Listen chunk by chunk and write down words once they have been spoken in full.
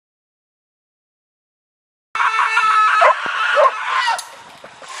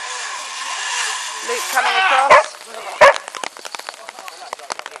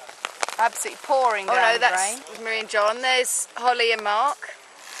Absolutely pouring down no, the that's drain. Marie and John. There's Holly and Mark.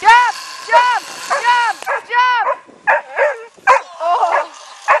 Jump! Jump! Jump! Jump! Oh!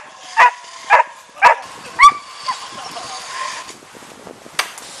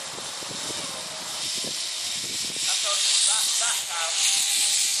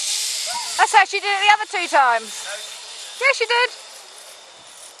 That's how she did it the other 2 times. Yeah, she did.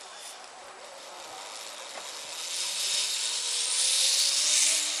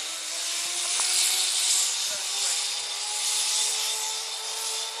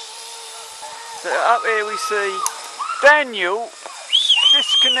 So up here we see Daniel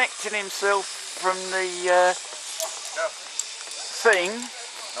disconnecting himself from the thing.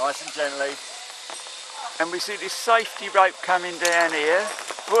 Nice and gently. And we see this safety rope coming down here.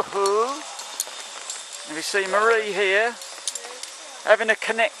 Woohoo! And we see Marie here having a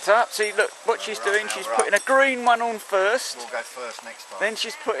connect up. See, look what she's doing. She's putting a green one on first. We'll go first next time. Then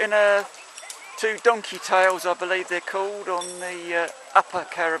she's putting 2 donkey tails, I believe they're called, on the upper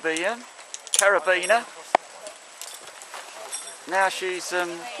carabiner. Now she's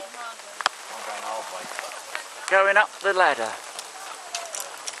going up the ladder.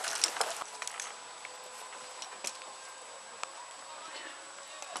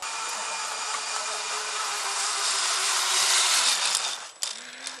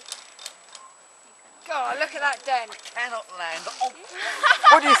 God, look at that dent. Cannot land. Oh.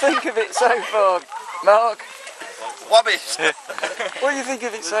 What do you think of it so far, Mark? Rubbish. What do you think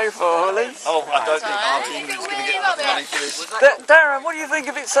of it so far, Holly? Oh, I don't think Auntie Ingrid's going to get enough money for this. Darren, what do you think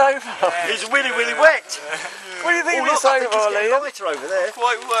of it so far? It's really, really wet. What do you think of it so far, Liam? Lighter over there.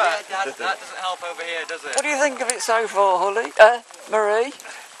 Quite wet. Yeah, that doesn't help over here, does it? What do you think of it so far, Holly? Marie?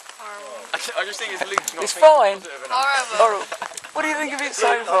 I just think it's loose. It's fine. Horrible. What do you think of it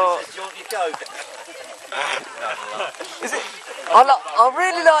so far? Go. Is it? I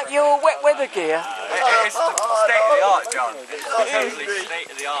really like your wet weather gear. It's state of the art, John. It's totally state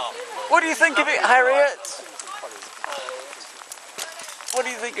of the art. What do you think of it, Harriet? What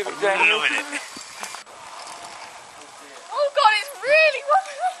do you think of it, Daniel?